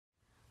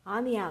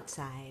On the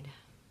outside.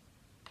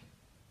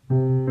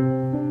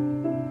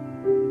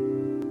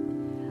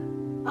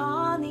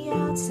 On the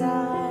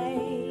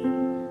outside,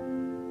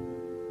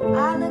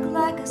 I look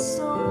like a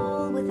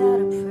soul without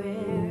a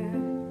prayer,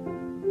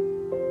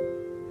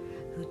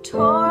 who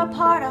tore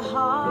apart a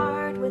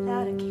heart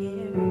without a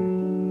care,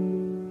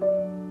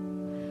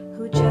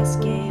 who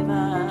just gave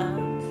up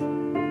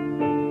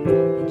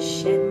and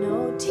shed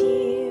no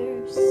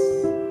tears,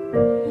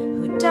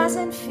 who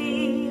doesn't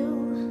feel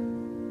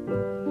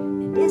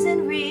and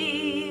isn't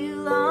real.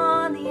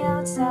 On the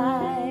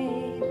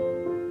outside,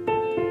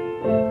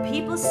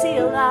 people see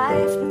a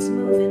life that's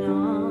moving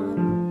on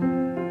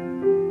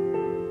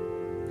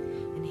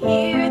and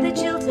hear the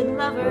jilted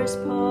lovers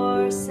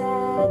pour a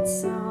sad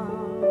song.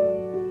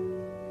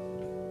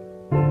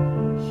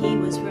 He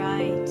was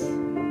right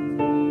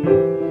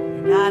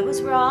and I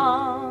was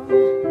wrong.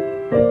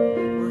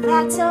 Well,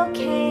 that's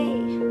okay,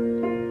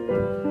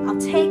 I'll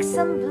take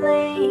some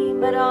blame,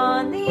 but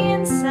on the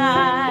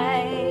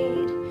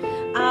inside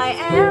I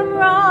am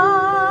raw.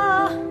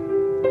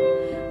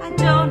 I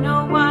don't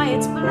know why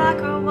it's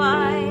black or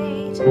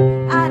white,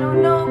 I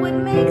don't know what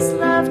makes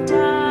love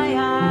die.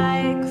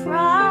 I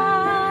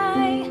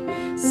cry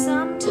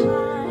sometimes,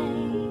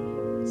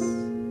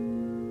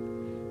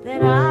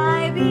 then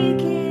I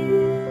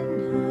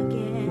begin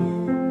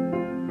again,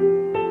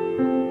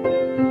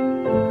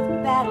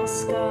 with battle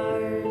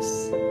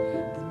scars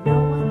that no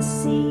one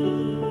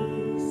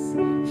sees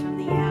from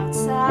the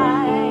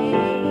outside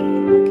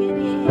looking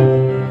in.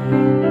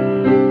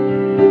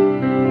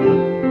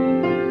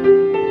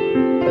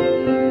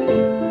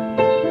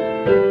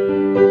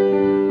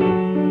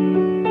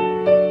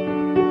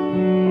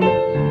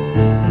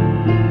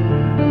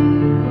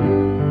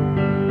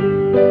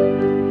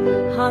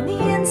 On the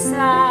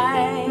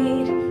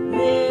inside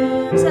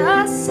lives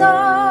a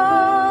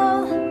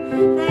soul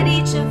that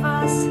each of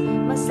us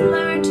must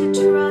learn to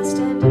trust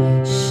and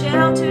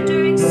shelter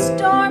during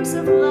storms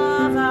of love.